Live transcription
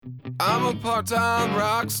I'm a part-time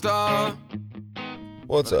rock star.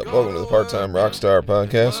 What's up? Welcome to the Part-Time Rockstar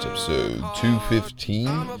Podcast, episode 215.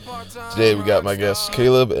 Today we got my guests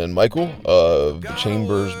Caleb and Michael of the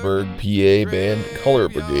Chambersburg, PA band Color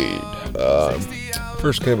Brigade.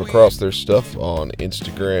 First came across their stuff on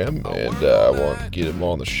Instagram, and I wanted to get them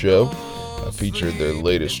on the show. I featured their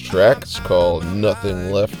latest track. It's called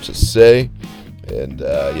Nothing Left to Say. And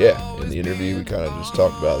in the interview we kind of just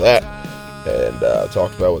talked about that. And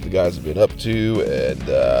talked about what the guys have been up to and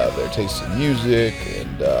their taste in music,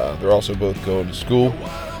 and they're also both going to school,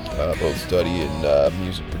 both studying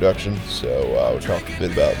music production, so we talked a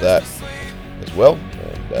bit about that as well.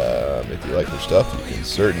 And if you like their stuff, you can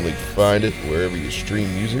certainly find it wherever you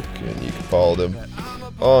stream music, and you can follow them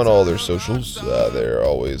on all their socials. They're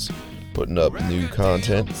always putting up new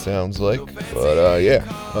content, it sounds like. But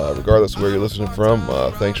regardless of where you're listening from,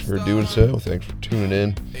 thanks for doing so. Thanks for tuning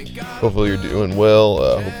in. Hopefully you're doing well.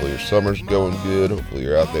 Hopefully your summer's going good. Hopefully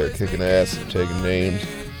you're out there kicking ass and taking names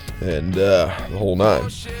and the whole nine.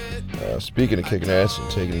 Speaking of kicking ass and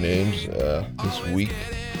taking names, this week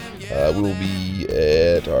we will be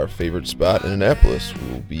at our favorite spot in Annapolis.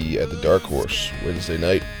 We will be at the Dark Horse Wednesday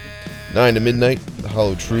night, 9 to midnight, the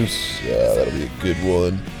Hollow Truce. That'll be a good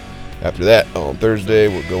one. After that, on Thursday,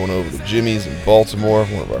 we're going over to Jimmy's in Baltimore,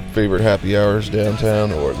 one of our favorite happy hours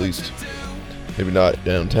downtown, or at least maybe not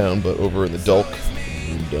downtown, but over in the Dulk,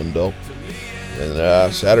 in Dundalk.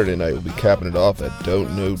 And Saturday night, we'll be capping it off at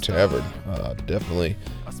Don't Know Tavern. Definitely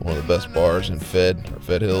one of the best bars in Fed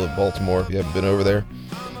Hill in Baltimore, if you haven't been over there.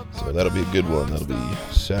 So that'll be a good one. That'll be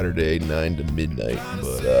Saturday, 9 to midnight.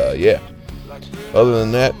 But other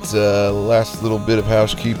than that, last little bit of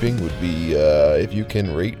housekeeping would be if you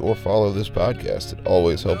can rate or follow this podcast. It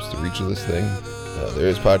always helps the reach of this thing. There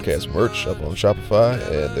is podcast merch up on Shopify,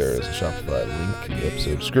 and there is a Shopify link in the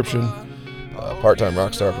episode description. Part-Time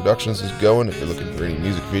Rockstar Productions is going. If you're looking for any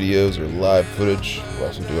music videos or live footage, we're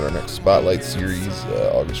also doing our next Spotlight series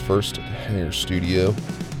August 1st at the Hangar Studio.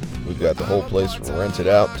 We've got the whole place rented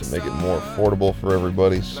out to make it more affordable for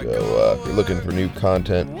everybody. So if you're looking for new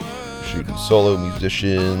content, shooting solo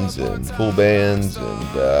musicians and full bands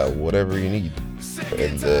and whatever you need.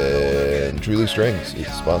 And then Truly Strings is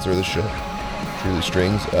the sponsor of the show. Truly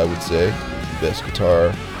Strings, I would say, is the best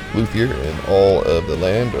guitar luthier in all of the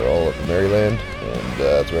land, or all of the Maryland, and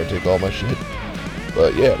that's where I take all my shit.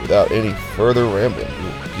 But yeah, without any further rambling,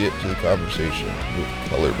 we'll get to the conversation with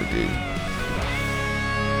Color Brigade.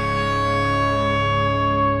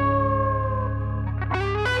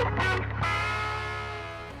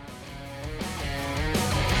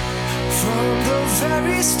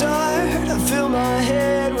 Very start, I fill my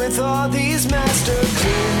head with all these master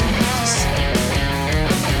clues.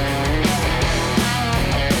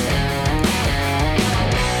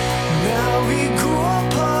 Now we grew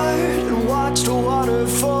apart and watched a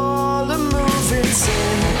waterfall and move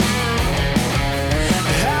insane.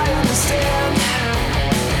 I understand.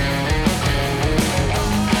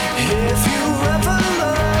 If you ever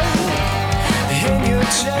look in your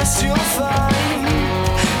chest, you'll find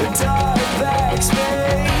a dark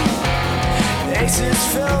backspace. Aces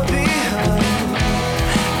fell behind.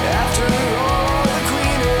 After all, the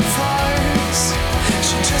queen of hearts,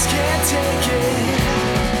 she just can't take it.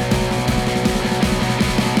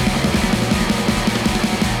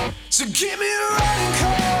 So give me a running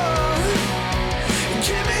call.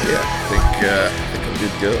 Give me a I think I'm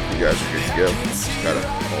good to go. You guys are good to go. It's kind of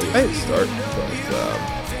always a start. But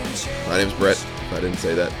my name's Brett. If I didn't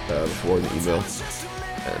say that before in the email.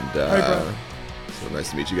 And so nice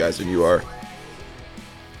to meet you guys. And you are?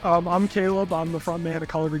 I'm Caleb. I'm the front man of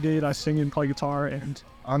Color Brigade. I sing and play guitar. And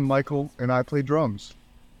I'm Michael, and I play drums.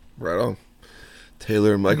 Right on.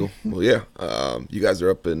 Taylor and Michael. Well, yeah. You guys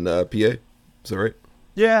are up in PA. Is that right?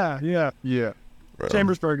 Yeah. Right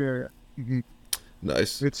Chambersburg area. Mm-hmm.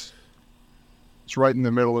 Nice. It's right in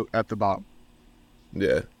the middle at the bottom.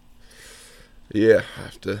 Yeah. Yeah, I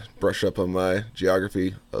have to brush up on my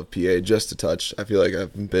geography of PA just a touch. I feel like I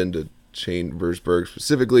haven't been to Chambersburg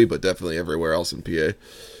specifically, but definitely everywhere else in PA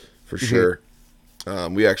for sure.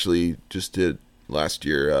 We actually just did last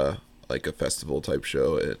year like a festival type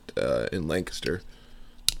show at in Lancaster.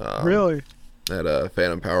 Really? At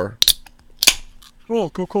Phantom Power. Cool.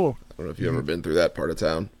 I don't know if you've ever been through that part of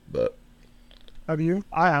town, but Have you?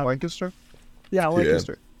 I have. Lancaster? Yeah,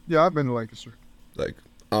 Lancaster. Yeah, I've been to Lancaster. like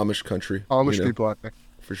Amish country. Amish people, I think.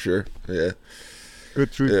 For sure. Yeah.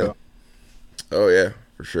 Good food, Yeah. though. Oh, yeah,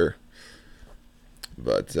 for sure.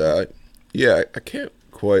 But, I can't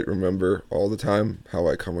quite remember all the time how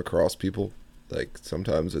I come across people. Like,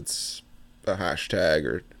 sometimes it's a hashtag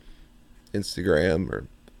or Instagram, or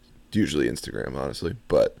usually Instagram, honestly.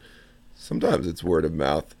 But sometimes it's word of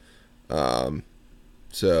mouth.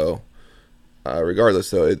 So regardless,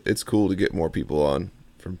 though, it's cool to get more people on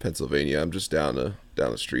from Pennsylvania. I'm just down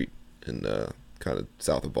the street in kind of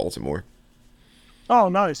south of Baltimore. Oh,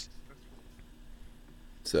 nice.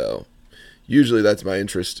 So usually that's my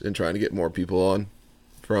interest in trying to get more people on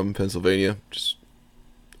from Pennsylvania. Just,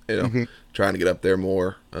 trying to get up there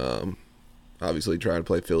more. Obviously trying to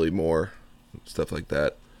play Philly more, stuff like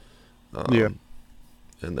that. Yeah.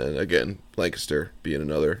 And then again, Lancaster being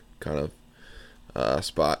another kind of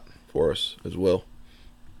spot for us as well.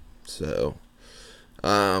 So,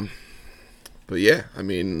 but yeah, I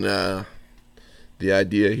mean, the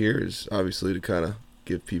idea here is obviously to kind of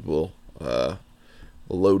give people a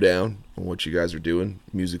lowdown on what you guys are doing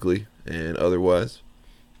musically and otherwise.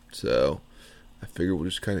 So I figure we'll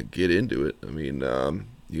just kind of get into it. I mean,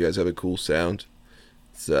 you guys have a cool sound.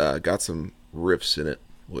 It's got some riffs in it,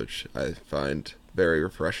 which I find very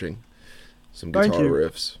refreshing. Some guitar Thank you.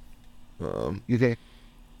 riffs. You think?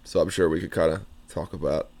 So I'm sure we could kind of talk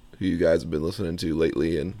about who you guys have been listening to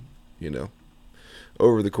lately and,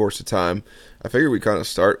 over the course of time. I figure we kind of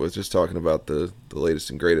start with just talking about the latest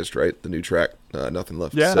and greatest, right? The new track, Nothing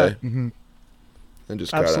Left to Say. Mm-hmm. And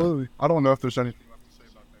just kind of... Absolutely. I don't know if there's anything left to say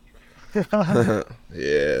about that track.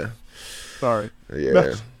 Yeah. Sorry.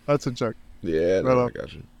 Yeah. That's a joke. Yeah, no, I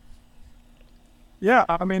got you. Yeah,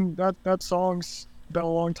 I mean, that song's been a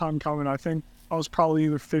long time coming. I think I was probably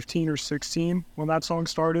either 15 or 16 when that song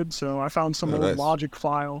started, so I found some old nice. Logic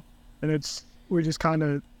file, and we just kind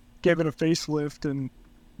of gave it a facelift and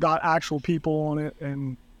got actual people on it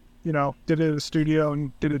and, did it at a studio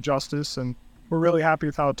and did it justice, and we're really happy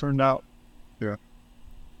with how it turned out. Yeah.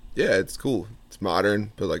 Yeah, it's cool. It's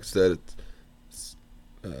modern, but like I said, it's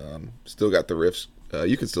still got the riffs.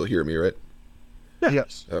 You can still hear me, right? Yeah.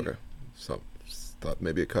 Yes. Okay. So thought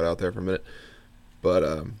maybe it cut out there for a minute. But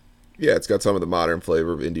yeah, it's got some of the modern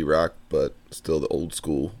flavor of indie rock, but still the old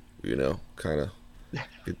school, kind of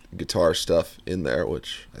guitar stuff in there,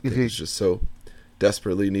 which I think is just so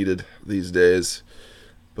desperately needed these days.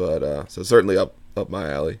 But so certainly up my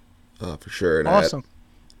alley, for sure. And Awesome.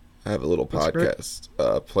 I have a little podcast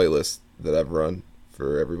playlist that I've run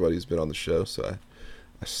for everybody who's been on the show, so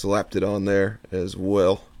I slapped it on there as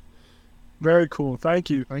well. Very cool.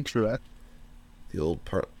 Thank you. Thanks for that. The old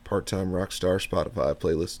part-time rock star Spotify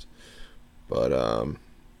playlist. But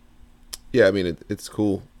yeah, I mean it's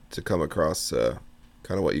cool to come across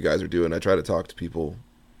kind of what you guys are doing. I try to talk to people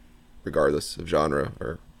regardless of genre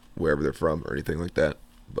or wherever they're from or anything like that.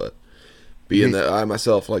 But being that I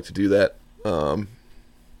myself like to do that,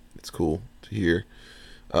 it's cool to hear.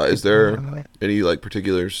 Is there any like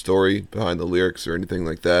particular story behind the lyrics or anything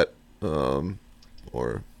like that?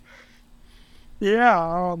 Or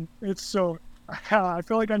Yeah, it's so... I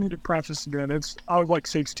feel like I need to preface again. I was like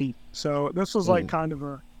 16, so this was like kind of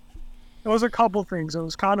it was a couple things. It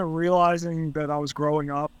was kind of realizing that I was growing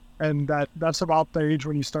up, and that's about the age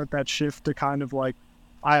when you start that shift to kind of like,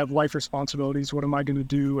 I have life responsibilities. What am I going to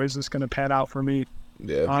do? Is this going to pan out for me?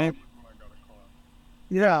 yeah,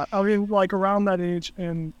 Yeah, I mean, like around that age,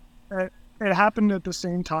 and it happened at the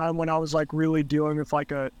same time when I was like really dealing with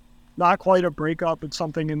like not quite a breakup, but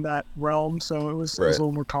something in that realm. So it was a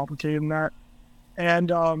little more complicated than that. And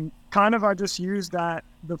kind of I just used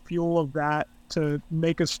the fuel of that to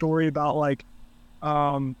make a story about like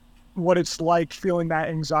what it's like feeling that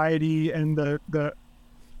anxiety and the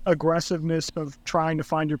aggressiveness of trying to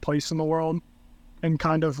find your place in the world and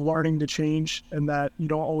kind of learning to change, and that you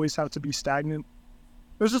don't always have to be stagnant.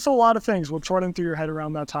 There's just a lot of things which running through your head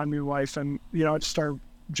around that time in your life, and I just started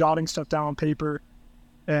jotting stuff down on paper,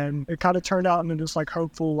 and it kind of turned out into just like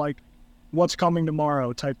hopeful, like what's coming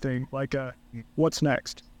tomorrow type thing, like what's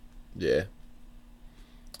next. Yeah,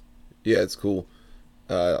 it's cool.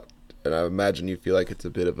 And I imagine you feel like it's a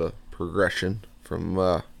bit of a progression from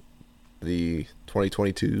the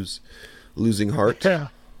 2022's Losing Heart. Yeah,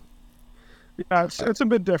 it's a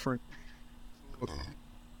bit different.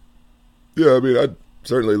 Yeah, I mean, I'd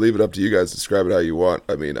certainly leave it up to you guys to describe it how you want.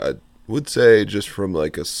 I mean, I would say just from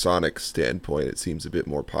like a sonic standpoint, it seems a bit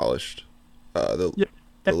more polished. The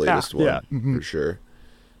latest one, for sure.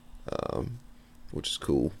 Which is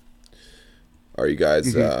cool. Are you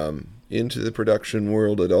guys into the production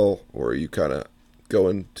world at all, or are you kind of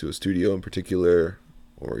going to a studio in particular,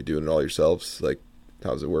 or are you doing it all yourselves? Like,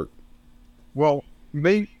 how does it work? Well,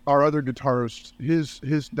 our other guitarist,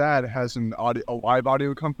 his dad has a live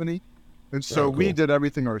audio company, and so we did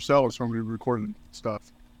everything ourselves when we recorded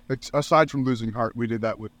stuff. Aside from Losing Heart, we did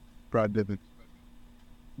that with Brad Dibbin.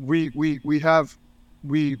 We have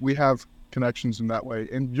connections in that way,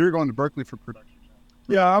 and you're going to Berkeley for production.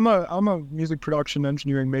 Yeah, I'm a music production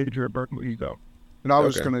engineering major at Berkeley, though. And I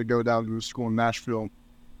was Okay. going to go down to a school in Nashville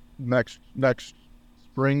next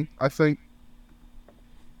spring, I think.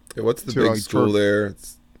 Yeah, what's the To, big like, school for- there?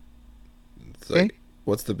 It's like,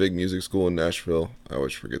 what's the big music school in Nashville? I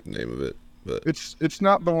always forget the name of it. But It's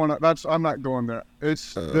not the one I'm not going there.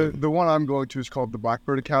 It's the one I'm going to is called the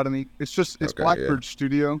Blackbird Academy. It's Okay, Blackbird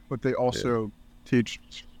Studio, but they also teach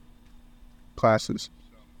classes.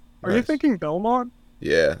 Are you nice. thinking Belmont?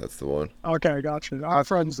 Yeah, that's the one. Okay, gotcha. I have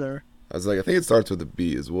friends there. I was like, I think it starts with a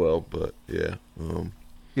B as well, but yeah.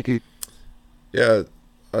 Yeah,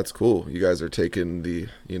 that's cool. You guys are taking the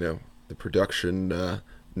production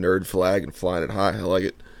nerd flag and flying it high. I like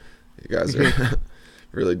it. You guys are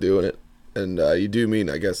really doing it. And you do mean,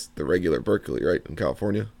 I guess, the regular Berkeley, right, in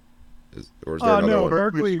California? Or is there another no, one?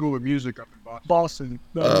 Berkeley School of Music up in Boston. Boston.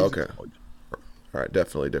 the Oh, music okay. college. All right,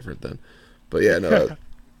 definitely different then. But yeah, no,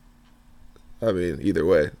 I mean, either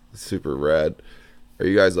way, super rad. Are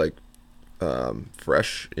you guys like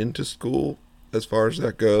fresh into school as far as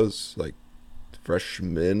that goes? Like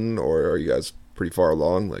freshmen, or are you guys pretty far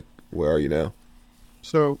along? Like, where are you now?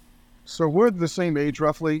 So we're the same age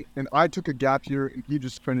roughly, and I took a gap year, and he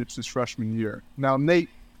just finished his freshman year. Now Nate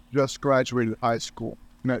just graduated high school.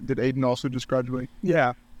 Now, did Aiden also just graduate?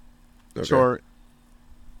 Yeah. Okay. So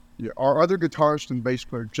our other guitarist and bass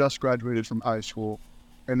player just graduated from high school,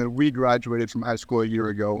 and then we graduated from high school a year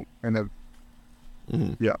ago, and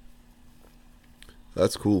then yeah.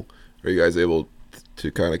 That's cool. Are you guys able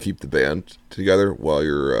to kind of keep the band together while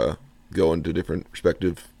you're going to different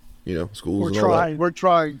respective, schools? We're and all that? trying. We're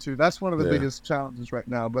trying to. That's one of the Yeah. biggest challenges right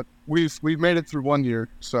now, but we've made it through 1 year,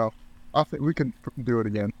 so I think we can do it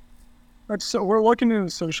again. So we're looking into the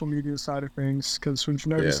social media side of things because we've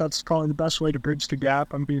noticed Yeah. that's probably the best way to bridge the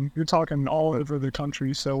gap. I mean, you're talking all over the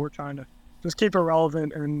country, so we're trying to just keep it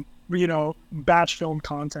relevant and batch film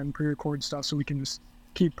content, pre-record stuff, so we can just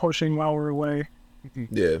keep pushing while we're away.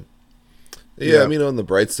 Yeah. Yeah. I mean, on the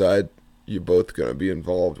bright side, you're both going to be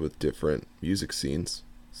involved with different music scenes.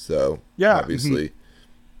 So, Yeah. obviously,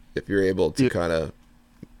 if you're able to Yeah. kind of,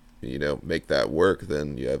 make that work,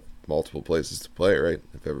 then you have multiple places to play, right?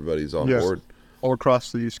 If everybody's on Yes. board. All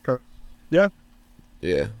across the East Coast. Yeah.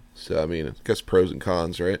 Yeah. So, I mean, I guess pros and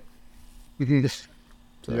cons, right?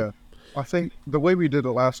 So, Yeah. I think the way we did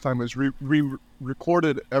it last time was we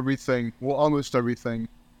recorded everything, well, almost everything,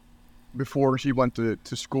 before he went to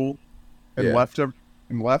school and Yeah. left.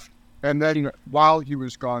 And then while he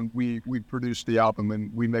was gone, we produced the album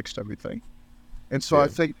and we mixed everything. And so I Yeah.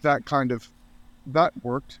 think that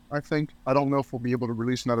worked, I think. I don't know if we'll be able to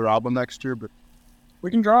release another album next year, but We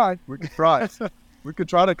can try. we could try. We could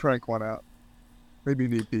try to crank one out. Maybe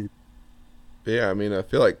an EP. Yeah, I mean, I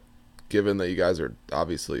feel like given that you guys are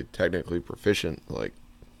obviously technically proficient, like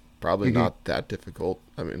probably not that difficult.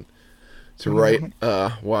 I mean, to write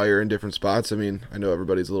while you're in different spots. I mean, I know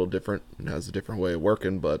everybody's a little different and has a different way of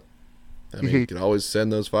working, but I mean, you can always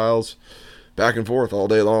send those files back and forth all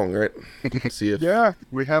day long, right? See if Yeah,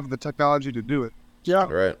 we have the technology to do it. Yeah.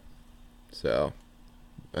 right. So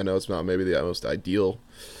I know it's not maybe the most ideal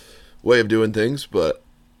way of doing things, but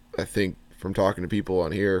I think from talking to people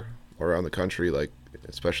on here around the country, like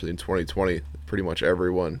especially in 2020, pretty much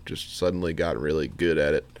everyone just suddenly got really good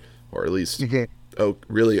at it, or at least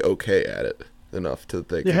really okay at it enough to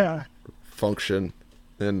they can Yeah. function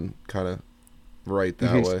and kind of write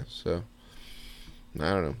that way. So I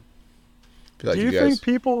don't know. I feel like Do you you guys. think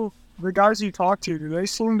people, the guys you talk to, do they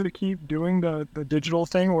seem to keep doing the digital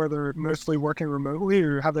thing where they're mostly working remotely,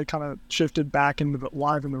 or have they kind of shifted back into the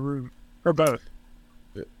live in the room, or both?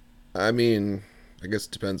 I mean, I guess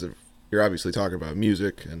it depends if you're obviously talking about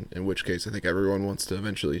music, and in which case I think everyone wants to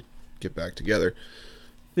eventually get back together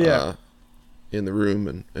Yeah. in the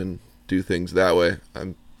room and do things that way.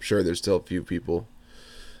 I'm sure there's still a few people,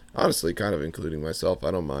 honestly, kind of including myself.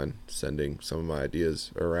 I don't mind sending some of my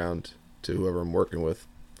ideas around to whoever I'm working with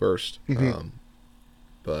first.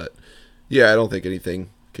 But yeah, I don't think anything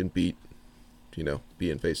can beat,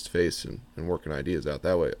 being face to face and working ideas out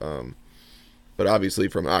that way. But obviously,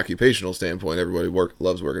 from an occupational standpoint, everybody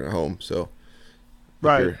loves working at home. So,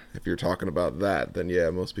 Right. if you're talking about that, then yeah,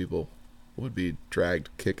 most people would be dragged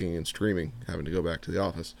kicking and screaming, having to go back to the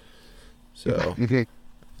office. So,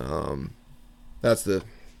 that's the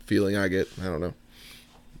feeling I get. I don't know,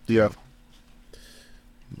 Yeah.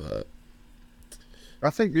 but I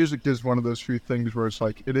think music is one of those few things where it's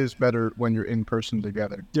like, it is better when you're in person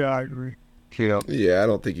together. Yeah, I agree. yeah, I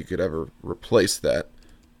don't think you could ever replace that.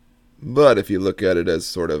 But if you look at it as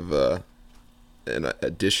sort of an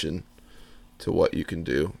addition to what you can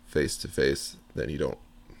do face to face, then you don't.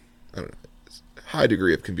 I don't know. It's a high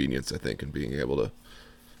degree of convenience, I think, in being able to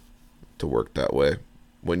to work that way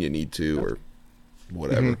when you need to or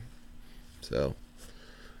whatever. So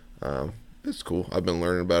it's cool. I've been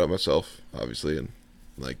learning about it myself, obviously, and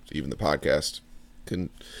like even the podcast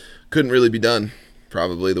couldn't really be done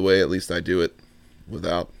probably the way at least I do it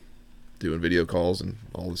without doing video calls and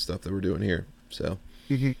all the stuff that we're doing here. So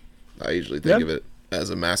I usually think of it as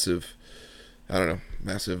a massive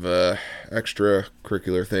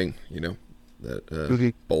extracurricular thing,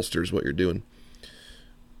 that bolsters what you're doing.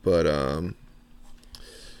 But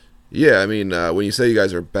yeah, I mean, when you say you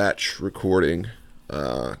guys are batch recording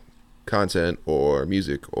content or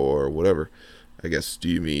music or whatever, I guess, do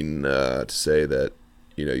you mean to say that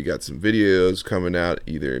you got some videos coming out,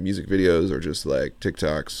 either music videos or just like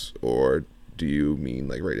TikToks, or do you mean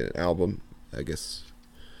like writing an album? I guess.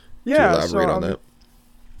 Yeah. To elaborate on that.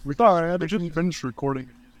 We just finished recording a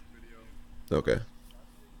music video. Okay.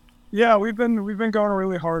 Yeah, we've been going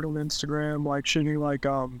really hard on Instagram, like shooting like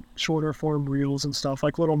shorter form reels and stuff,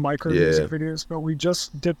 like little micro music videos. But we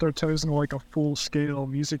just dipped our toes into like a full scale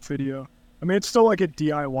music video. I mean, it's still like a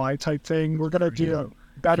DIY type thing. We're gonna do a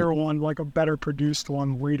better one, like a better produced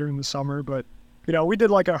one later in the summer. But we did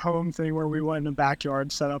like a home thing where we went in the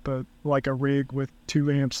backyard, set up a rig with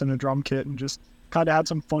 2 amps and a drum kit, and just kind of had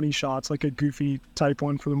some funny shots, like a goofy type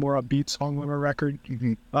one for the more upbeat song on our record.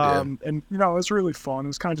 And it was really fun. It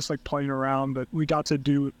was kind of just like playing around, but we got to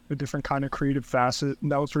do a different kind of creative facet,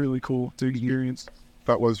 and that was really cool to experience.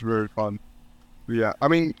 That was very fun. Yeah, I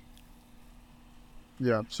mean,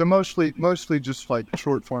 yeah. So mostly just like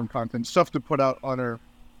short form content, stuff to put out on our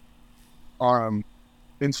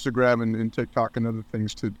Instagram and TikTok and other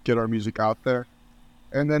things to get our music out there.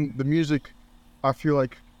 And then the music, I feel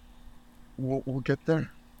like we'll get there.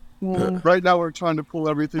 Right now we're trying to pull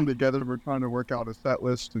everything together. We're trying to work out a set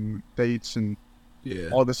list and dates and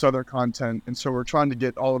all this other content. And so we're trying to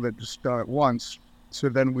get all of it just done at once, so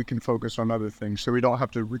then we can focus on other things. So we don't have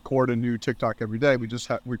to record a new TikTok every day. We just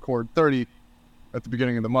record 30 at the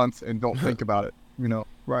beginning of the month and don't think about it,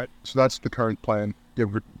 Right. So that's the current plan,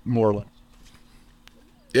 more or less.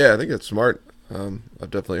 Yeah, I think it's smart. I've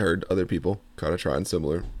definitely heard other people kind of trying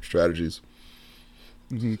similar strategies.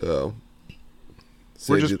 So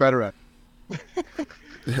we're just better at it.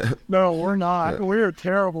 No, we're not. Yeah. We're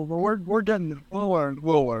terrible, but we're getting it. We'll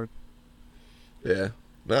learn. Yeah.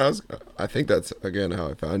 No, I think that's, again, how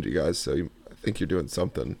I found you guys. So I think you're doing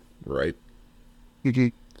something right.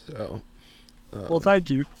 So. Well, thank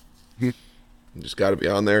you. You just got to be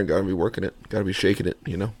on there and got to be working it. Got to be shaking it,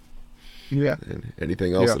 Yeah. And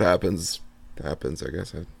anything else that happens, I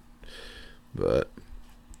guess. But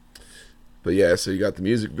yeah, so you got the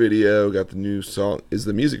music video, got the new song. Is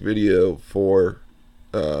the music video for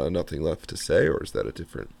Nothing Left to Say, or is that a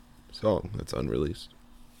different song that's unreleased?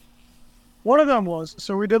 One of them was.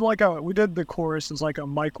 So we did the chorus as like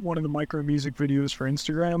one of the micro music videos for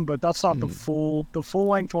Instagram, but that's not the full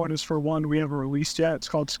length one. Is for one we haven't released yet. It's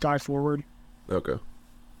called Sky Forward. Okay.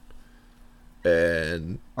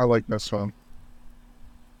 And I like that song.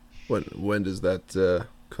 When does that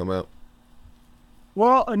come out?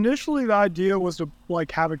 Well, initially the idea was to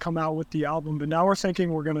like have it come out with the album, but now we're thinking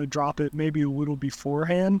we're gonna drop it maybe a little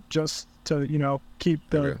beforehand, just to keep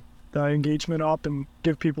the engagement up and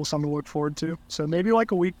give people something to look forward to. So maybe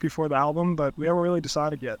like a week before the album, but we haven't really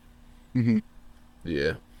decided yet.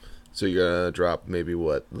 Yeah. So you're gonna drop maybe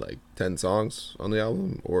what, like 10 songs on the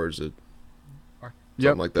album, or is it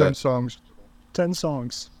something like that? 10 songs. 10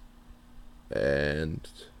 songs. And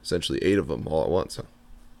essentially 8 of them all at once, huh?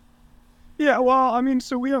 Yeah, well, I mean,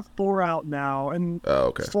 so we have 4 out now, and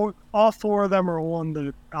all 4 of them are on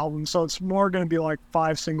the album, so it's more going to be like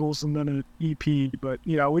 5 singles and then an EP, but,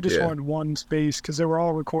 we just wanted one space because they were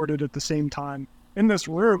all recorded at the same time. In this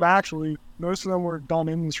room, actually, most of them were done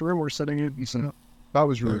in this room we're sitting in. So. That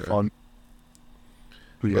was really fun.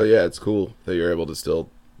 Well, yeah, it's cool that you're able to still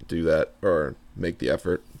do that or make the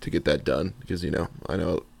effort to get that done, because, I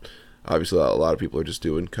know obviously a lot of people are just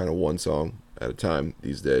doing kind of one song at a time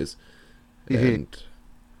these days. And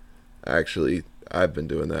actually, I've been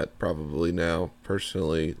doing that probably now,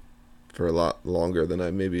 personally, for a lot longer than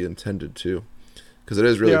I maybe intended to. Because it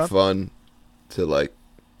is really fun to, like,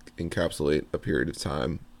 encapsulate a period of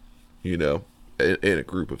time, in a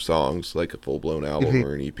group of songs, like a full-blown album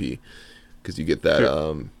or an EP. Because you get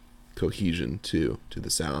that cohesion, too, to the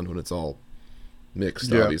sound when it's all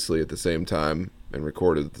mixed, obviously, at the same time and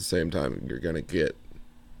recorded at the same time. You're going to get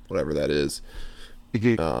whatever that is.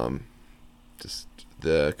 Just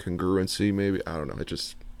the congruency, maybe, I don't know. It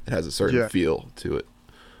has a certain feel to it.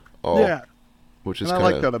 Which is I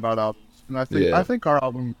like that about albums, and I think our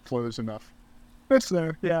album flows enough. It's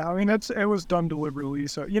there, yeah. I mean, it was done deliberately,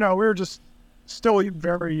 so we were just still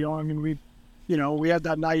very young, and we had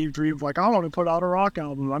that naive dream of like, I want to put out a rock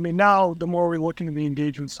album. I mean, now the more we look into the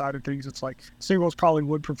engagement side of things, it's like singles probably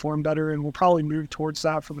would perform better, and we'll probably move towards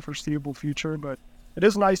that for the foreseeable future. But it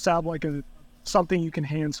is nice to have like something you can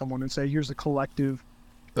hand someone and say, here's a collective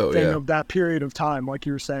thing of that period of time, like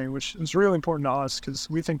you were saying, which is really important to us because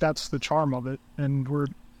we think that's the charm of it, and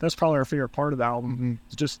that's probably our favorite part of the album.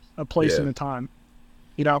 It's just a place and a time,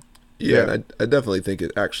 Yeah, and I definitely think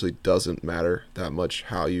it actually doesn't matter that much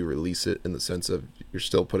how you release it, in the sense of you're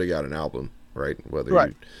still putting out an album, right? Whether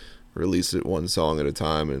you release it one song at a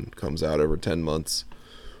time and comes out over 10 months,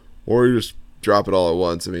 or you just drop it all at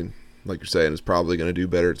once. I mean, like you're saying, it's probably going to do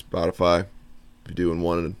better at Spotify if you're doing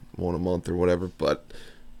one a month or whatever, but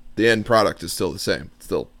the end product is still the same. It's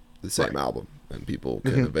still the same album, and people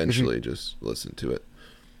can eventually just listen to it.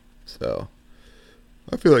 So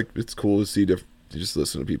I feel like it's cool to see just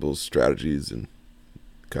listen to people's strategies and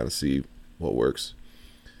kind of see what works.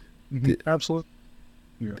 Absolutely.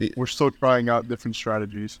 Yeah. We're still trying out different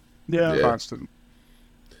strategies. Constant.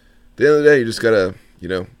 At the end of the day, you just gotta,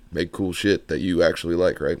 make cool shit that you actually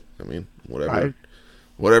like, right? I mean,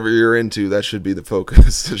 whatever you're into, that should be the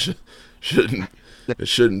focus. It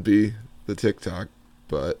shouldn't be the TikTok,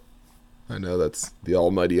 but I know that's the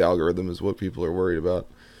almighty algorithm is what people are worried about.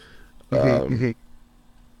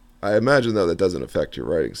 I imagine, though, that doesn't affect your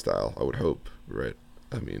writing style, I would hope, right?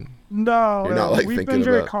 I mean, no, you're not, we've been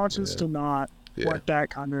very conscious to not let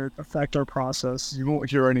that kind of affect our process. You won't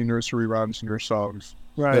hear any nursery rhymes in your songs.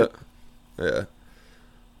 Right. Yeah.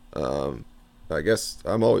 I guess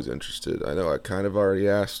I'm always interested. I know I kind of already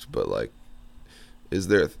asked, but, like, is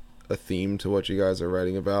there a theme to what you guys are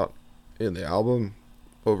writing about in the album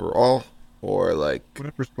overall? Or, like...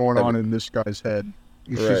 whatever's going on in this guy's head.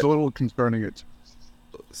 She's a little concerning it.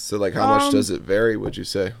 So, like, how much does it vary, would you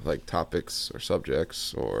say? Like, topics or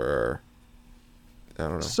subjects or... I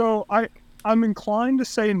don't know. So, I'm inclined to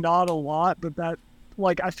say not a lot, but that,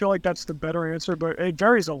 like, I feel like that's the better answer, but it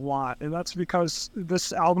varies a lot. And that's because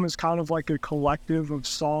this album is kind of like a collective of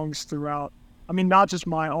songs throughout, I mean, not just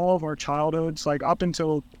all of our childhoods, like, up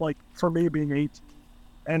until, like, for me being 18.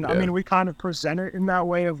 And, I mean, we kind of present it in that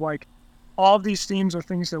way of, like, all of these themes are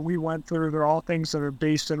things that we went through. They're all things that are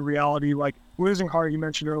based in reality. Like Losing Heart, you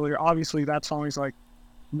mentioned earlier, obviously that song is like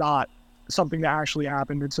not something that actually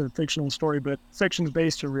happened. It's a fictional story, but fiction's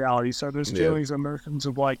based in reality. So there's feelings, emotions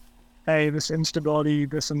of like, hey, this instability,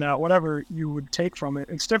 this and that, whatever you would take from it.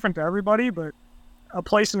 It's different to everybody, but a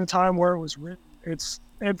place and a time where it was written, it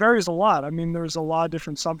varies a lot. I mean, there's a lot of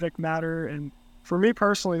different subject matter, and for me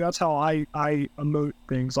personally, that's how I emote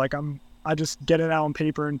things. Like I just get it out on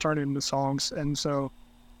paper and turn it into songs. And so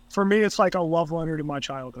for me, it's like a love letter to my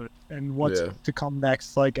childhood and what's to come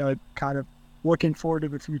next, like a kind of looking forward to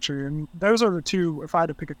the future. And those are the two, if I had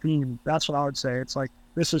to pick a theme, that's what I would say. It's like,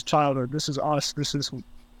 this is childhood, this is us, this is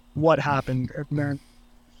what happened. And then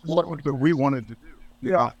what we wanted to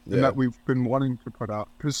do. And that we've been wanting to put out.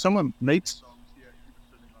 Because someone made songs he actually was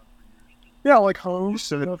sitting on for years. Like Home.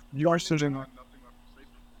 You are sitting on Nothing Left to Say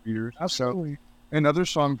for years. Absolutely. And other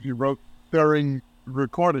songs you wrote during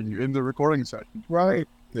recording, in the recording session. Right.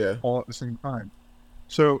 Yeah. All at the same time.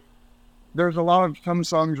 So there's a lot of, some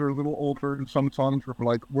songs are a little older and some songs were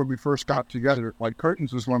like when we first got together. Like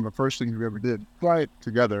Curtains was one of the first things we ever did. Right.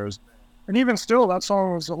 Together. And even still, that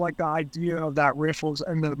song was like the idea of that riff was,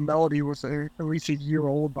 and the melody was at least a year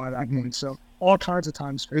old by that point. So all kinds of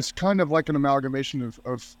times. It's kind of like an amalgamation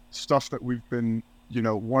of stuff that we've been,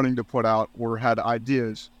 wanting to put out or had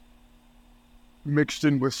ideas mixed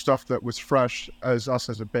in with stuff that was fresh as us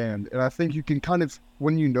as a band. And I think you can kind of,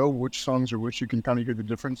 when you know which songs are which, you can kind of hear the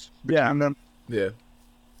difference between them. Yeah.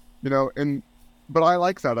 But I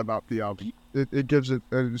like that about the album. It gives it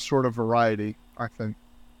a sort of variety, I think.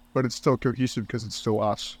 But it's still cohesive because it's still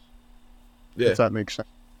us. Yeah. If that makes sense.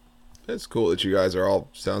 It's cool that you guys are all,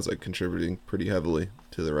 sounds like, contributing pretty heavily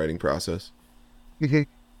to the writing process. Mm-hmm.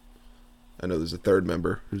 I know there's a third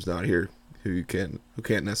member who's not here, who can't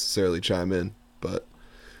necessarily chime in, but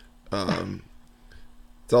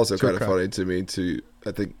it's also kind of funny to me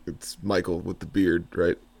I think it's Michael with the beard,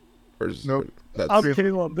 right? Or is, nope. I'm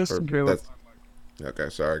Caleb. This is Caleb. Okay,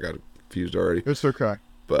 sorry, I got confused already. It's okay.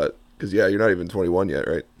 But, because, you're not even 21 yet,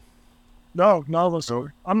 right? No, none of us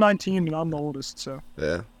are. I'm 19 and I'm the oldest, so.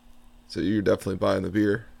 Yeah. So you're definitely buying the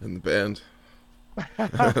beer in the band.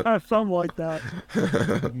 Something like that.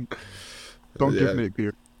 Don't give me a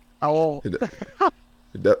beer. I won't.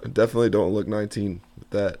 Definitely don't look 19 with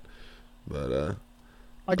that. But,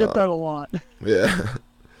 I get that a lot. Yeah.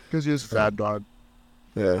 Because he has a dad bod.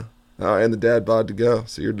 Yeah. And the dad bod to go.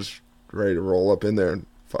 So you're just ready to roll up in there and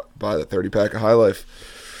buy the 30-pack of High Life.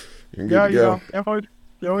 You're good to go.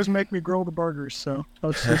 They always make me grill the burgers, so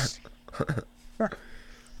that's just.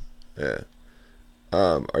 Yeah.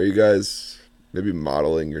 Are you guys maybe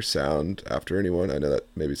modeling your sound after anyone? I know that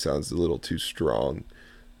maybe sounds a little too strong.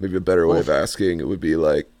 Maybe a better way of asking it would be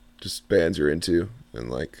like just bands you're into and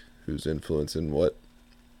like who's influencing what.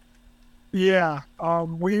 Yeah,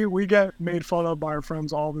 we get made fun of by our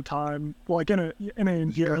friends all the time. Like in a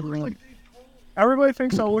like, everybody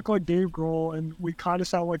thinks I look like Dave Grohl, and we kind of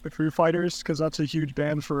sound like the Foo Fighters because that's a huge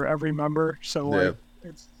band for every member. So like,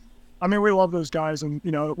 I mean, we love those guys, and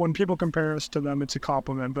when people compare us to them, it's a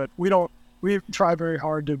compliment. But we try very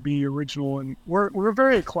hard to be original, and we're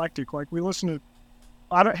very eclectic. Like we listen to,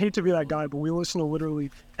 I don't hate to be that guy, but we listen to literally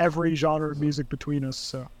every genre of music between us.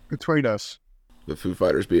 So Between us. The Foo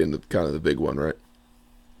Fighters being kind of the big one, right?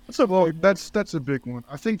 That's a big one.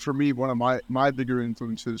 I think for me, one of my bigger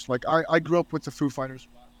influences, like I grew up with the Foo Fighters,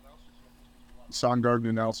 Soundgarden,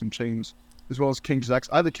 and Alice in Chains, as well as King's X.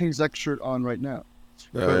 I have the King's X shirt on right now.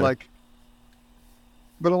 But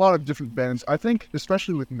a lot of different bands. I think,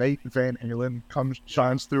 especially with Nate, Van Halen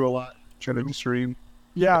shines through a lot. Extreme.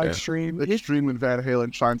 Yeah, Extreme. Extreme and Van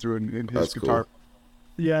Halen shine through in his guitar. Cool.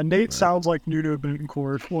 Yeah, Nate sounds like Nuno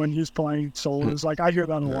Betancourt when he's playing solos. Like I hear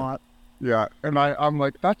that a lot. Yeah, and I'm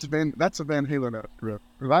like, that's a Van Halen riff.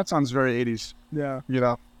 That sounds very 80s. Yeah.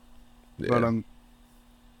 Yeah. But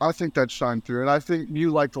I think that shined through, and I think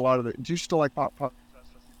you liked a lot of it. Do you still like pop?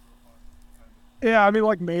 Yeah, I mean,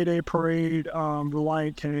 like Mayday Parade,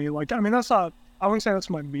 Reliant K. Like, I mean, that's not. I wouldn't say that's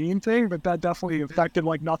my main thing, but that definitely affected.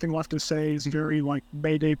 Like, Nothing Left to Say is very like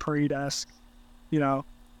Mayday Parade-esque. A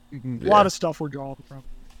lot of stuff we're drawing from.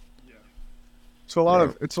 Yeah. So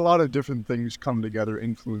it's a lot of different things come together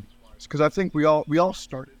influence-wise, because I think we all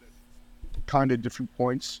started at kind of different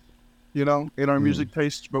points, in our music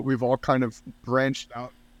tastes, but we've all kind of branched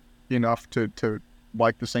out enough to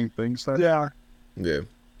like the same things. Yeah,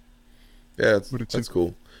 that's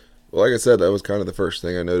cool. Well, like I said, that was kind of the first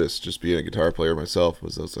thing I noticed, just being a guitar player myself,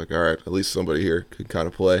 was I was like, all right, at least somebody here can kind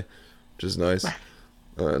of play, which is nice.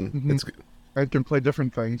 And it's good. I can play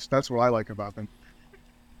different things. That's what I like about them.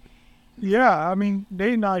 Yeah, I mean,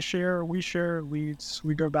 Nate and I share leads.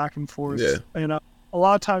 We go back and forth. Yeah. And a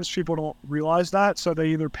lot of times people don't realize that, so they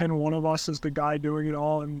either pin one of us as the guy doing it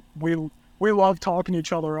all, and we love talking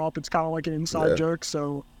each other up. It's kind of like an inside joke.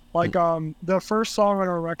 So, like, the first song on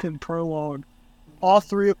our record, Prologue, all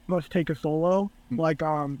three of us take a solo. Like,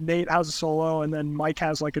 Nate has a solo, and then Mike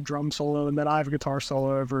has, like, a drum solo, and then I have a guitar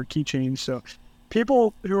solo over a key change. So,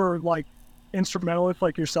 people who are, like, instrumentalists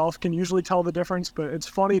like yourself can usually tell the difference, but it's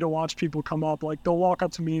funny to watch people come up. Like, they'll walk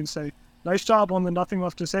up to me and say, nice job on the Nothing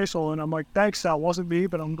Left to Say solo, and I'm like, thanks, that wasn't me,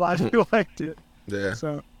 but I'm glad you liked it. Yeah.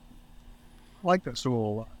 So, I like that solo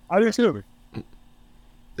a lot. I do too.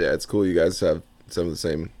 Yeah, it's cool you guys have some of the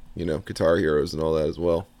same, guitar heroes and all that as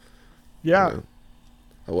well. Yeah.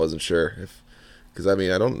 I wasn't sure because I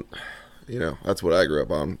mean, I don't, that's what I grew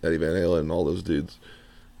up on, Eddie Van Halen and all those dudes.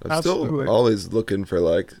 I'm Absolutely. still always looking for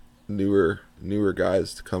like newer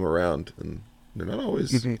guys to come around, and they're not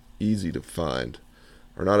always easy to find,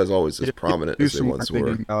 or not as prominent as they once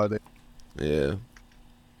were. Yeah.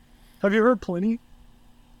 Have you heard Pliny?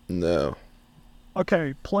 No.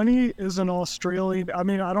 Okay, Pliny is an Australian. I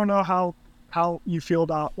mean, I don't know how you feel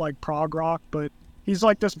about like prog rock, but he's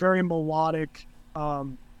like this very melodic.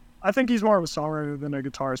 I think he's more of a songwriter than a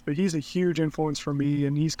guitarist, but he's a huge influence for me,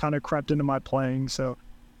 and he's kind of crept into my playing. So,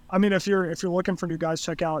 I mean, if you're looking for new guys,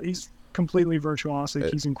 check out. He's completely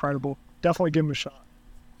virtuosic. He's incredible. Definitely give him a shot.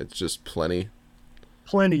 It's just Pliny.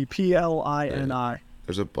 Pliny, Plini. Yeah.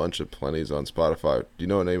 There's a bunch of Plenys on Spotify. Do you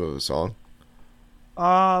know the name of a song?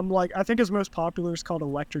 Like I think his most popular is called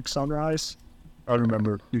Electric Sunrise. I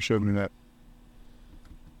remember you showed me that.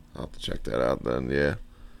 I'll have to check that out then. Yeah.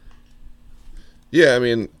 Yeah, I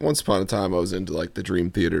mean, once upon a time I was into like the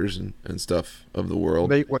Dream Theaters and stuff of the world.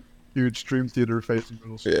 Nate went huge Dream Theater face in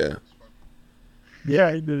middle school. Yeah.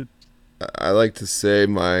 Yeah, he did. I like to say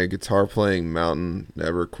my guitar playing mountain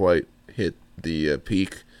never quite hit the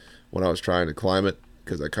peak when I was trying to climb it,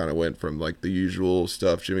 because I kind of went from like the usual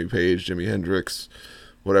stuff, Jimmy Page, Jimi Hendrix,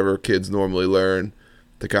 whatever kids normally learn,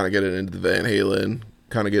 to kind of getting into the Van Halen,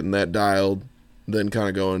 kind of getting that dialed, then kind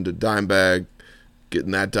of going to Dimebag,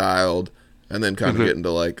 getting that dialed, and then kind of getting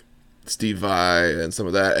to like Steve Vai and some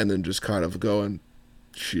of that, and then just kind of going,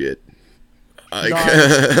 shit. Like,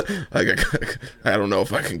 I don't know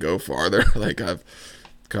if I can go farther. Like, I've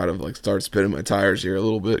kind of like started spinning my tires here a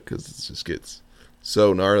little bit, because it just gets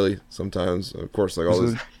so gnarly sometimes. Of course, like all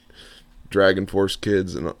those Dragon Force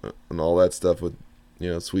kids and all that stuff with,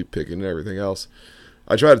 sweep picking and everything else.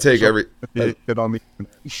 I try to take It on me.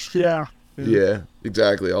 Yeah. Yeah,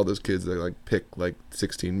 exactly. All those kids that like pick like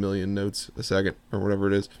 16 million notes a second or whatever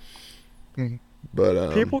it is. Mhm.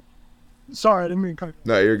 But People, sorry, I didn't mean to cut.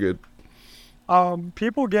 no, you're good.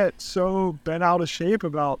 People get so bent out of shape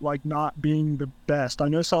about like not being the best. I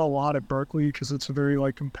notice that a lot at Berkeley because it's a very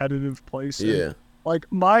like competitive place. And, Yeah, like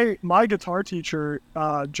my guitar teacher,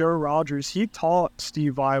 Joe Rogers, he taught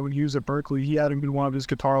Steve Vai when he was at Berkeley. He had him in one of his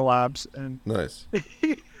guitar labs, and nice.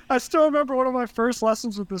 I still remember one of my first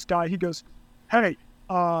lessons with this guy. He goes, "Hey,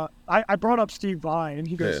 I brought up Steve Vai," and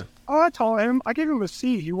he goes, Yeah. "Oh, I taught him. I gave him a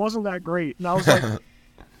C. He wasn't that great." And I was like,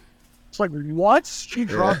 "It's like what?" He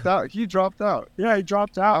dropped out. He dropped out Yeah, he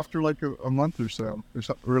dropped out. after like a month or so,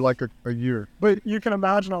 or like a year. But you can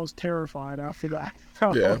imagine I was terrified after that.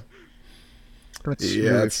 Yeah. That's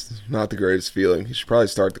Yeah, weird. it's not the greatest feeling. You should probably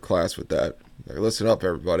start the class with that. Like, listen up,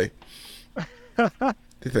 everybody. You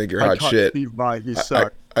think you're I hot taught shit. Steve Vai. He I,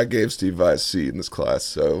 sucked. I gave Steve Vai a C in this class,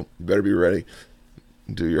 so you better be ready.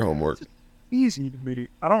 Do your homework. Easy to me.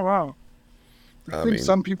 I don't know. I think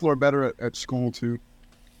some people are better at school too,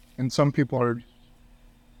 and some people are,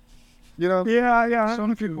 Yeah.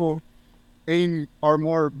 some people are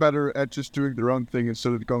more better at just doing their own thing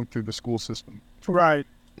instead of going through the school system. Right.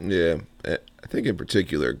 Yeah, I think in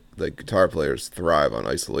particular, like guitar players thrive on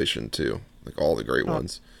isolation too. Like all the great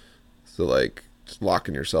ones. So like just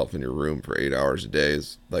locking yourself in your room for 8 hours a day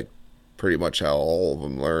is like pretty much how all of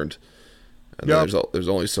them learned. And then there's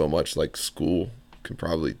only so much like school can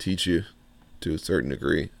probably teach you to a certain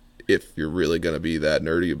degree if you're really gonna be that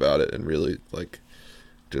nerdy about it and really like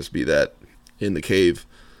just be that in the cave.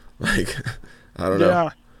 Like I don't know. Yeah.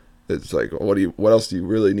 It's like what else do you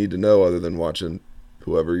really need to know other than watching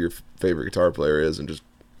whoever your favorite guitar player is and just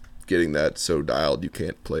getting that so dialed you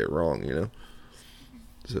can't play it wrong, you know?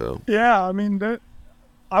 So Yeah, I mean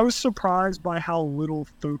I was surprised by how little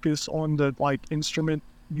focus on the like instrument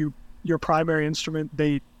your primary instrument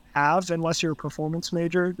they have, unless you're a performance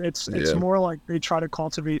major. It's Yeah. more like they try to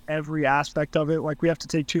cultivate every aspect of it. Like we have to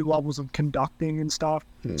take 2 levels of conducting and stuff.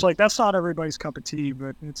 It's like that's not everybody's cup of tea,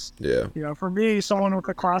 but it's yeah. for me, someone with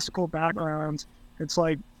a classical background, it's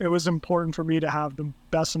like it was important for me to have the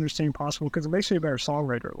best understanding possible because it makes me a better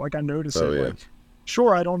songwriter. Like I notice Oh, it. yeah. Like,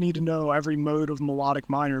 sure, I don't need to know every mode of melodic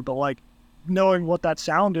minor, but like knowing what that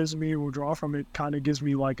sound is and being able to draw from it kind of gives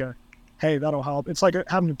me like a, hey, that'll help. It's like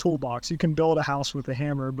having a toolbox. You can build a house with a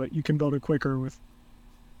hammer, but you can build it quicker with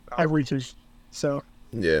everything. So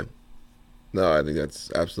Yeah. No, I think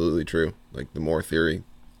that's absolutely true. Like the more theory,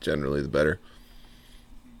 generally the better.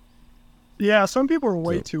 yeah, some people are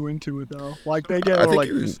way So- too into it though. Like they get I think like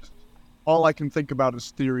you can- this, all I can think about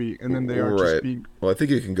is theory, and then they are just Right. being Well, I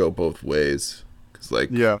think it can go both ways. Cause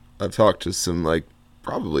like I've talked to some like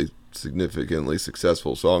probably significantly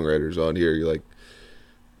successful songwriters on here. You're like,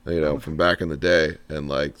 from back in the day, and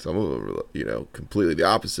like some of them are, completely the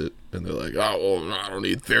opposite. And they're like, oh, well, I don't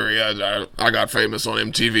need theory. I got famous on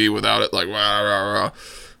MTV without it. Like, rah, rah, rah.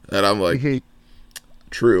 And I'm like,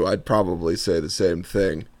 true. I'd probably say the same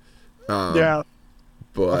thing. yeah.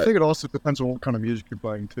 But I think it also depends on what kind of music you're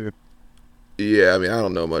playing too. yeah, I mean, I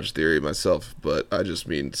don't know much theory myself, but I just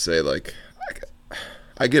mean to say, like,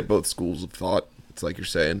 I get both schools of thought. It's like you're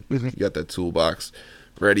saying, you got that toolbox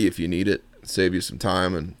ready if you need it, save you some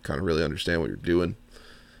time and kind of really understand what you're doing.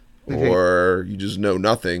 Or you just know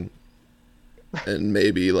nothing and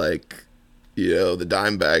maybe like, the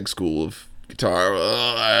dime bag school of guitar.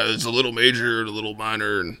 It's a little major and a little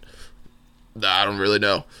minor and I don't really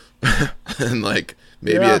know. And like,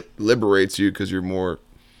 maybe it liberates you because you're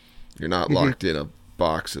not locked in a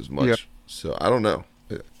box as much. Yeah. So I don't know.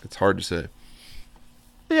 It's hard to say.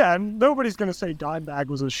 Yeah, and nobody's gonna say Dimebag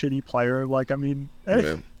was a shitty player. Like, I mean,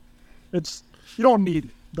 Yeah. it's you don't need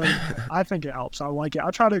it, but I think it helps. I like it.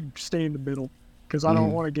 I try to stay in the middle because I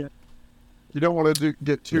don't want to get. You don't want to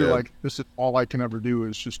get too Yeah. like, this is all I can ever do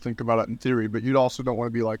is just think about it in theory, but you also don't want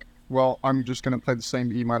to be like, well, I'm just going to play the same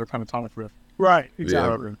E minor pentatonic riff. Right.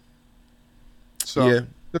 Exactly. Exactly. So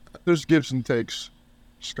Yeah. there's gives and takes.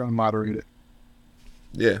 Just going to moderate it.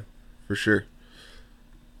 Yeah, for sure.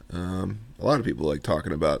 A lot of people like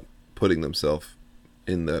talking about putting themselves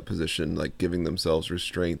in that position, like giving themselves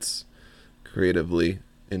restraints creatively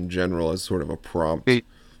in general as sort of a prompt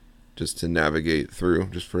just to navigate through,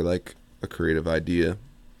 just for like a creative idea.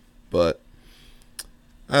 But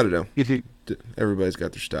I don't know. Everybody's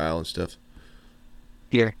got their style and stuff.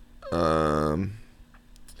 Yeah.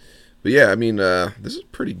 But yeah, I mean, this is a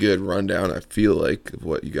pretty good rundown, I feel like, of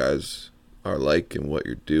what you guys are like and what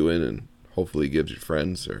you're doing, and hopefully gives your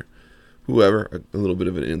friends or whoever a little bit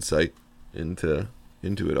of an insight into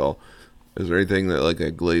it all. Is there anything that like I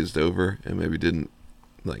glazed over and maybe didn't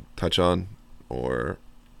like touch on, or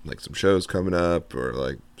like some shows coming up or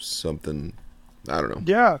like something? I don't know.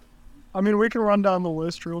 Yeah. I mean, we can run down the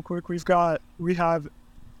list real quick. We have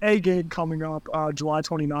a gig coming up July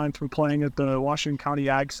 29th. We're playing at the Washington County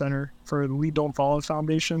Ag Center for the Lead Don't Follow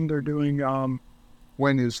Foundation. They're doing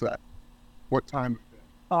When is that? What time?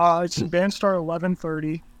 it's band start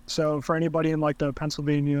 11:30. So for anybody in like the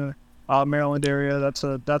Pennsylvania, Maryland area, that's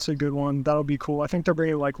a good one. That'll be cool. I think they're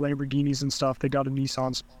bringing like Lamborghinis and stuff. They got a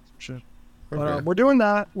Nissan sponsorship. But Okay. we're doing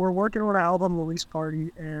that. We're working on an album release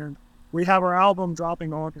party, and we have our album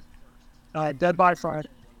dropping August 1st. Dead by Friday.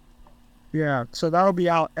 Yeah, so that'll be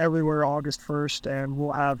out everywhere August 1st, and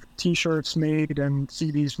we'll have T-shirts made and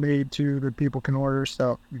CDs made too that people can order.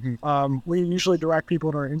 So we usually direct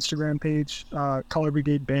people to our Instagram page, Color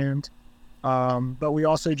Brigade Band. But we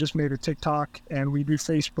also just made a TikTok, and we do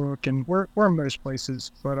Facebook, and we're in most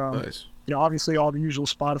places. But Nice. you know, obviously all the usual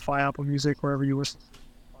Spotify, Apple Music, wherever you listen.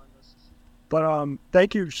 But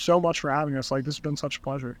thank you so much for having us. Like, this has been such a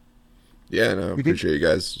pleasure. Yeah, no, I appreciate you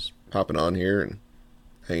guys just hopping on here and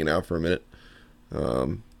hanging out for a minute.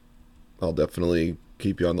 I'll definitely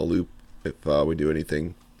keep you on the loop if we do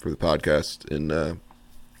anything for the podcast in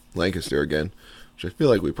Lancaster again, which I feel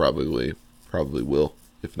like we probably will.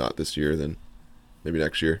 If not this year, then maybe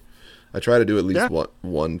next year. I try to do at least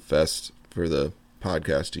one fest for the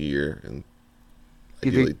podcast a year, and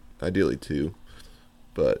ideally two,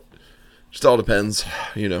 but just all depends,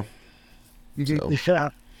 you know. So,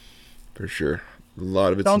 Yeah, for sure, a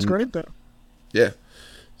lot of it sounds great though. Yeah.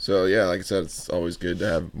 So yeah, like I said, it's always good to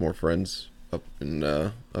have more friends up in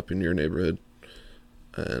your neighborhood,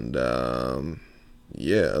 and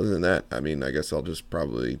yeah. Other than that, I mean, I guess I'll just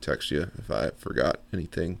probably text you if I forgot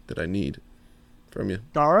anything that I need from you.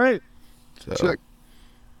 All right. So Check.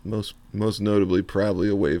 most notably, probably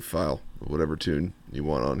a wave file of whatever tune you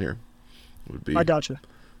want on here I gotcha.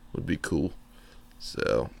 would be cool.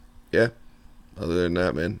 So yeah. Other than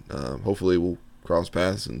that, man, hopefully we'll cross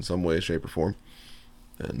paths in some way, shape, or form.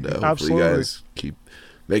 And hopefully Absolutely. you guys keep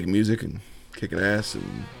making music and kicking ass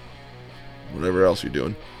and whatever else you're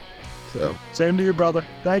doing. So, Same to you, brother.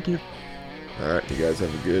 Thank you. all right, you guys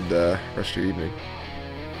have a good rest of your evening.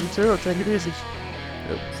 You too. Take it easy.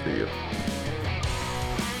 Yep, see you.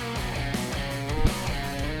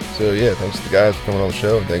 So yeah, thanks to the guys for coming on the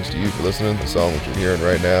show, and thanks to you for listening. The song that you're hearing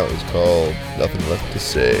right now is called Nothing Left to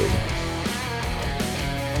Say.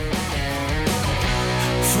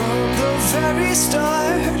 From the very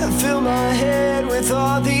start, I fill my head with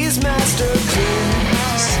all these master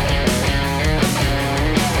clues.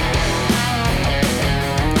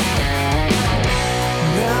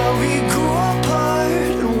 Now we grew apart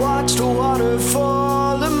and watched a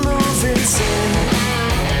waterfall and move insane.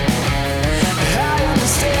 I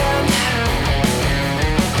understand.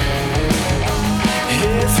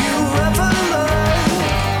 If you ever look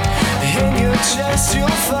in your chest,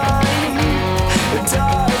 you'll find a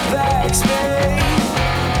dark backspace.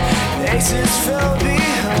 Aces fell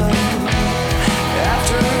behind.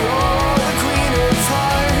 After all, the queen of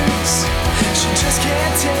hearts, she just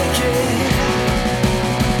can't take it.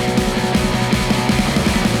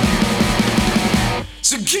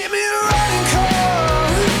 So give me a running call,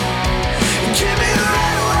 give me the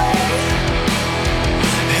right away.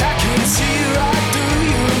 I can see right through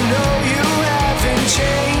you, know you haven't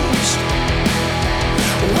changed.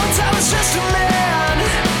 Once I was just a man,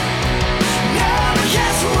 now I'm a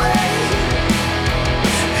castaway.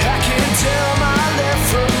 I can't tell my left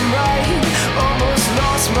from right, almost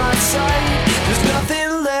lost my sight. There's nothing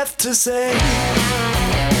left to say.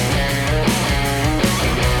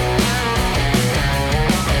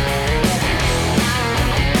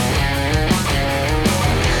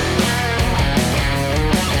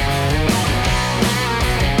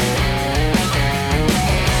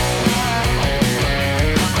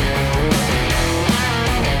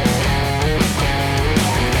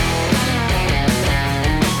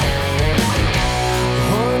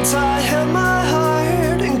 Once I held my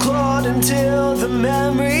heart and clawed until the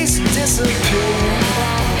memories disappeared.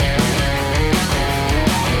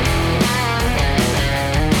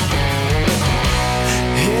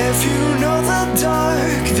 If you know the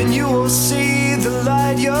dark, then you will see the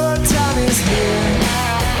light. Your time is near.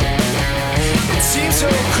 It seems so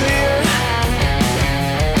clear.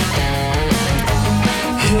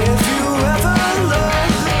 If you ever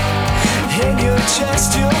look in your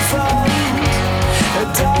chest, you'll find a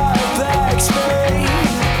dark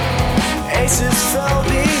backspace. Aces fell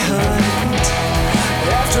behind.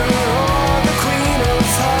 After all, the queen of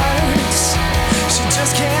hearts, she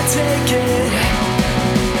just can't take it.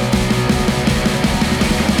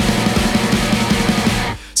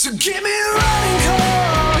 So give me the running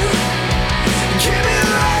call, give me the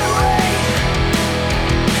right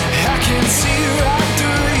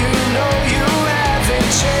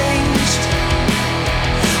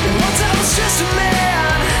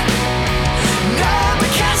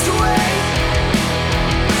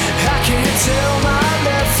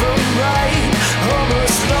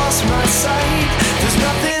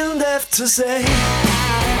left to say.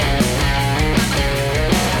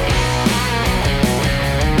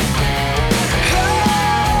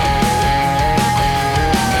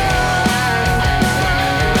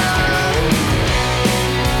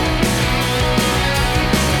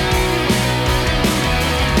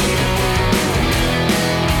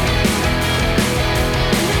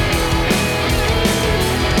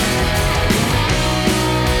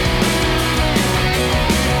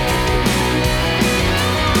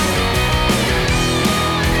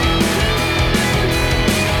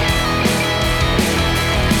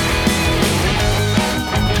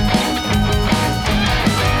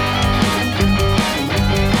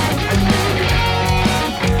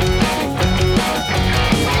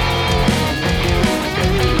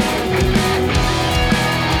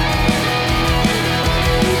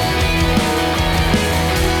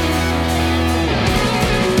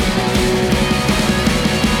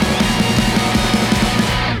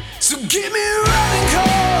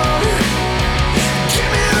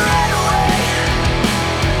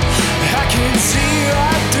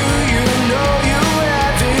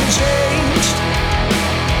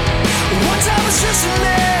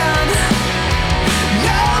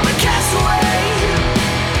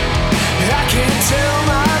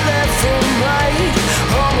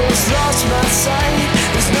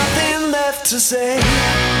 To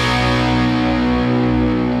say